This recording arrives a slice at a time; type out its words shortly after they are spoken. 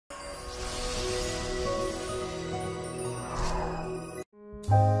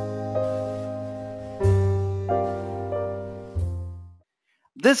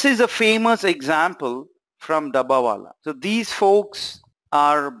This is a famous example from Dabbawala. So these folks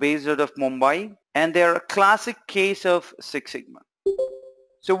are based out of Mumbai and they are a classic case of Six Sigma.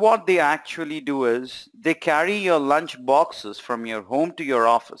 So what they actually do is they carry your lunch boxes from your home to your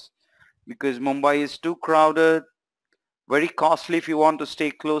office because Mumbai is too crowded, very costly if you want to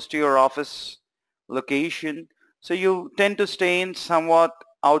stay close to your office location. So you tend to stay in somewhat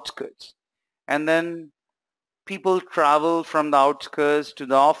outskirts, and then people travel from the outskirts to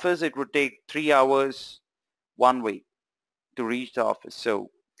the office. It would take 3 hours one way to reach the office. So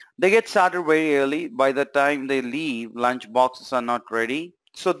they get started very early. By the time they leave, lunch boxes are not ready.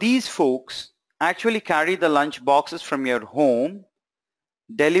 So these folks actually carry the lunch boxes from your home,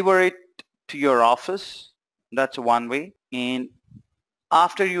 deliver it to your office. That's one way. And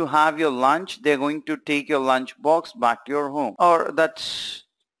after you have your lunch, they're going to take your lunch box back to your home. Or that's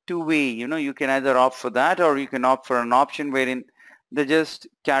two-way, you can either opt for that or you can opt for an option wherein they just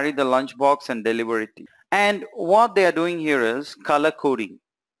carry the lunch box and deliver it to you. And what they are doing here is color coding.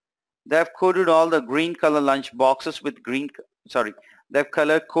 They have coded all the green color lunch boxes with they've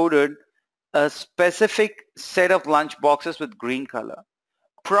color coded a specific set of lunch boxes with green color.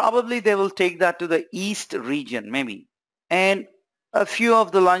 Probably they will take that to the east region maybe. And a few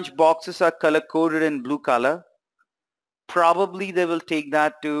of the lunch boxes are color coded in blue color. Probably they will take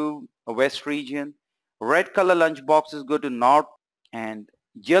that to a west region. Red color lunch boxes go to north and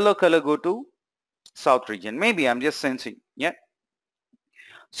yellow color go to south region. Maybe I'm just sensing. Yeah.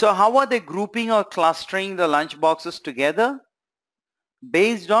 So how are they grouping or clustering the lunch boxes together?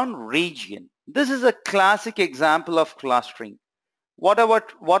 Based on region. This is a classic example of clustering. What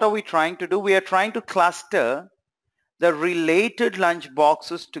are we trying to do? We are trying to cluster the related lunch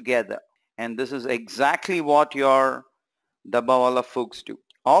boxes together. And this is exactly what your Dabbawala folks do.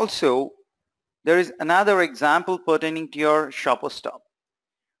 Also, there is another example pertaining to your Shopper Stop,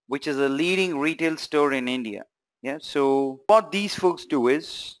 which is a leading retail store in India. Yeah. So what these folks do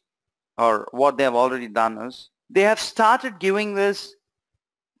is, or what they have already done is, they have started giving this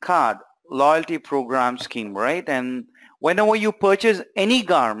card loyalty program scheme, right? And whenever you purchase any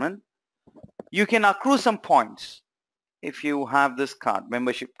garment, you can accrue some points if you have this card,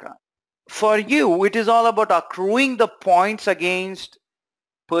 membership card. For you, it is all about accruing the points against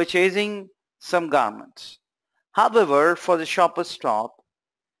purchasing some garments. However, for the Shopper Stop,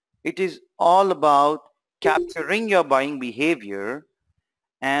 it is all about capturing your buying behavior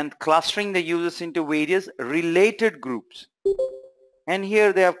and clustering the users into various related groups. And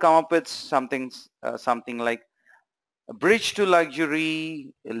here they have come up with something like a bridge to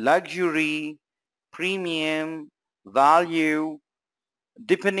luxury, premium, value.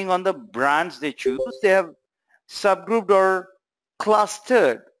 Depending on the brands they choose, they have subgrouped or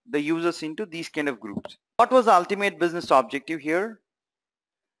clustered the users into these kind of groups. What was the ultimate business objective here?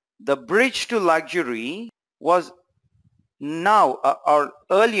 The bridge to luxury was now, or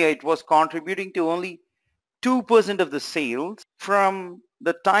earlier it was contributing to only 2% of the sales. From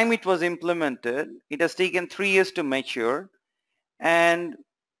the time it was implemented, it has taken 3 years to mature, and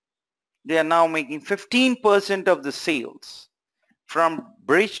they are now making 15% of the sales from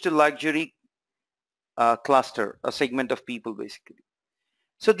bridge to luxury cluster, a segment of people basically.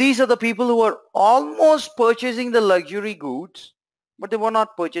 So these are the people who are almost purchasing the luxury goods, but they were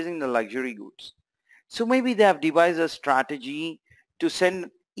not purchasing the luxury goods. So maybe they have devised a strategy to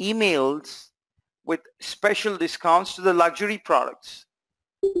send emails with special discounts to the luxury products.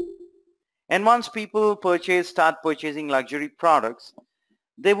 And once people start purchasing luxury products,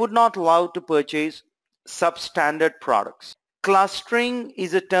 they would not allow to purchase substandard products. Clustering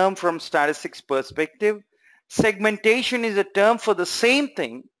is a term from statistics perspective. Segmentation is a term for the same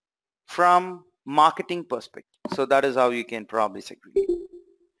thing from marketing perspective. So that is how you can probably segregate.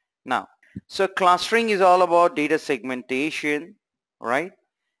 Now, so clustering is all about data segmentation, right?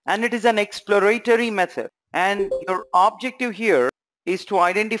 And it is an exploratory method. And your objective here is to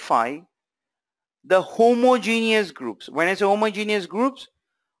identify the homogeneous groups. When I say homogeneous groups,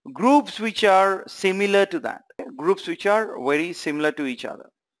 groups which are similar to that, groups which are very similar to each other,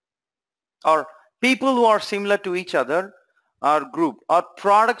 or people who are similar to each other are grouped, or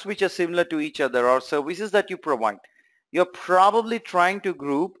products which are similar to each other, or services that you provide. You're probably trying to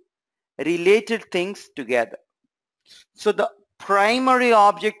group related things together. So the primary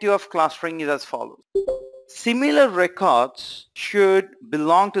objective of clustering is as follows. Similar records should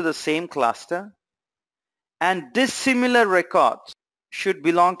belong to the same cluster, and dissimilar records should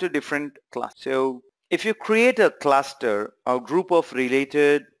belong to different clusters. So if you create a cluster or group of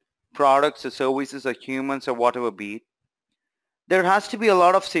related products or services or humans or whatever be it, there has to be a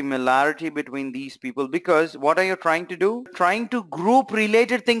lot of similarity between these people, because what are you trying to do? Trying to group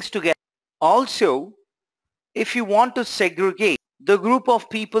related things together. Also, if you want to segregate the group of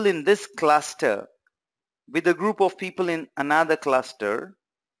people in this cluster with a group of people in another cluster,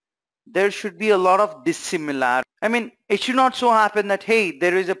 there should be a lot of dissimilarity. I mean, it should not so happen that, hey,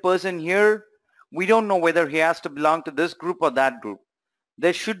 there is a person here, we don't know whether he has to belong to this group or that group.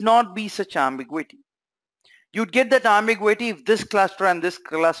 There should not be such ambiguity. You'd get that ambiguity if this cluster and this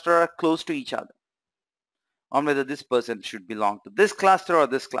cluster are close to each other, on whether this person should belong to this cluster or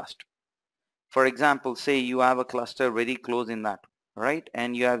this cluster. For example, say you have a cluster very close in that, right?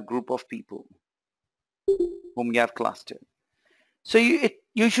 And you have a group of people whom you have clustered. So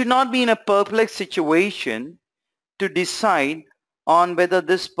you should not be in a perplexed situation to decide on whether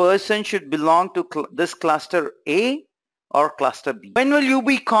this person should belong to this cluster A or cluster B. When will you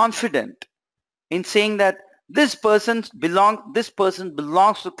be confident in saying that this person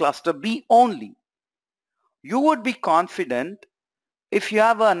belongs to cluster B only? You would be confident if you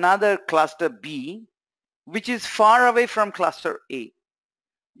have another cluster B which is far away from cluster A.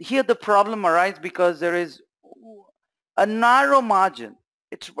 Here the problem arises because there is a narrow margin.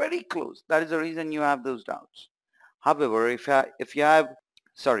 It's very close. That is the reason you have those doubts. However, if you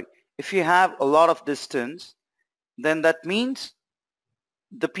have a lot of distance, then that means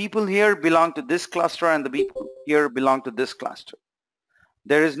the people here belong to this cluster and the people here belong to this cluster.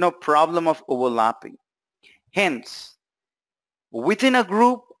 There is no problem of overlapping. Hence, within a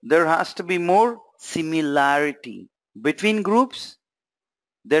group, there has to be more similarity. Between groups,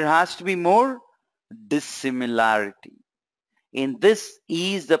 there has to be more dissimilarity. And this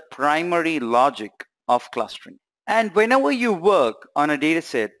is the primary logic of clustering. And whenever you work on a data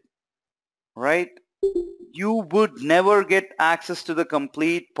set, right, you would never get access to the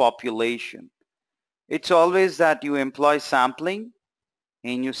complete population. It's always that you employ sampling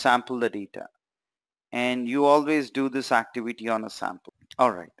and you sample the data. And you always do this activity on a sample.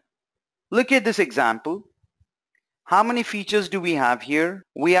 All right. Look at this example. How many features do we have here?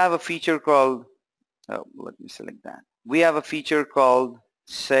 We have a feature called, let me select that. We have a feature called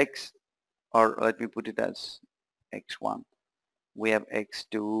sex, or let me put it as x1. We have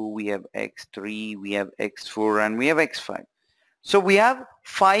x2, we have x3, we have x4, and we have x5. So we have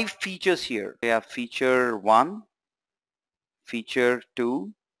 5 features here. We have feature 1, feature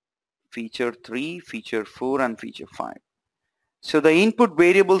 2, feature 3, feature 4, and feature 5. So the input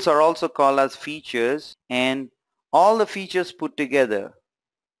variables are also called as features, and all the features put together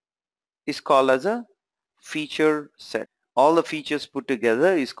is called as a feature set. All the features put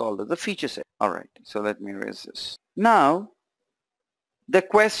together is called as a feature set. Alright, so let me erase this. Now, the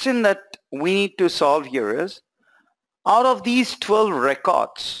question that we need to solve here is, out of these 12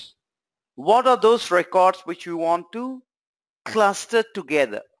 records, what are those records which you want to cluster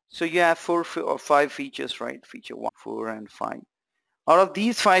together? So you have 4 or 5 features, right? Feature 1, 4, and 5. Out of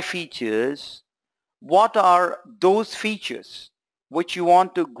these 5 features, what are those features which you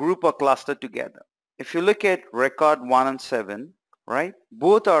want to group or cluster together? If you look at record 1 and 7, right?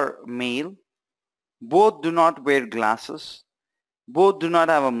 Both are male. Both do not wear glasses. Both do not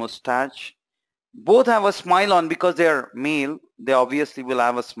have a mustache. Both have a smile on because they are male. They obviously will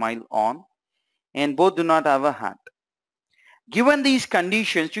have a smile on. And both do not have a hat. Given these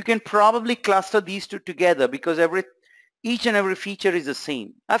conditions, you can probably cluster these two together because each and every feature is the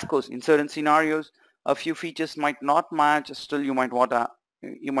same. Of course, in certain scenarios, a few features might not match. Still, you might want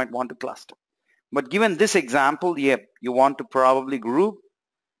to cluster. But given this example, you want to probably group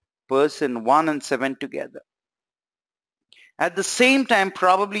person 1 and 7 together. At the same time,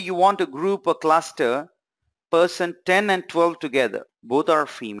 probably you want to group a cluster person 10 and 12 together. Both are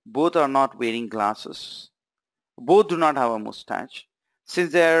female. Both are not wearing glasses. Both do not have a mustache.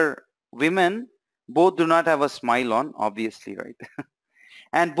 Since they're women, both do not have a smile on, obviously, right?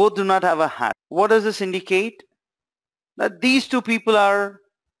 And both do not have a hat. What does this indicate? That these two people are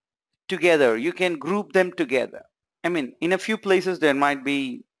together. You can group them together. I mean, in a few places there might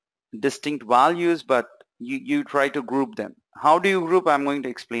be distinct values, but you try to group them. How do you group? I'm going to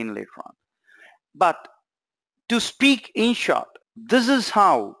explain later on. But to speak in short, this is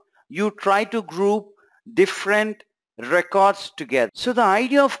how you try to group different records together. So the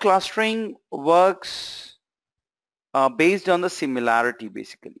idea of clustering works based on the similarity,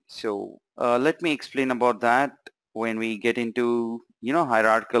 basically. So let me explain about that when we get into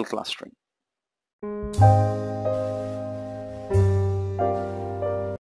hierarchical clustering.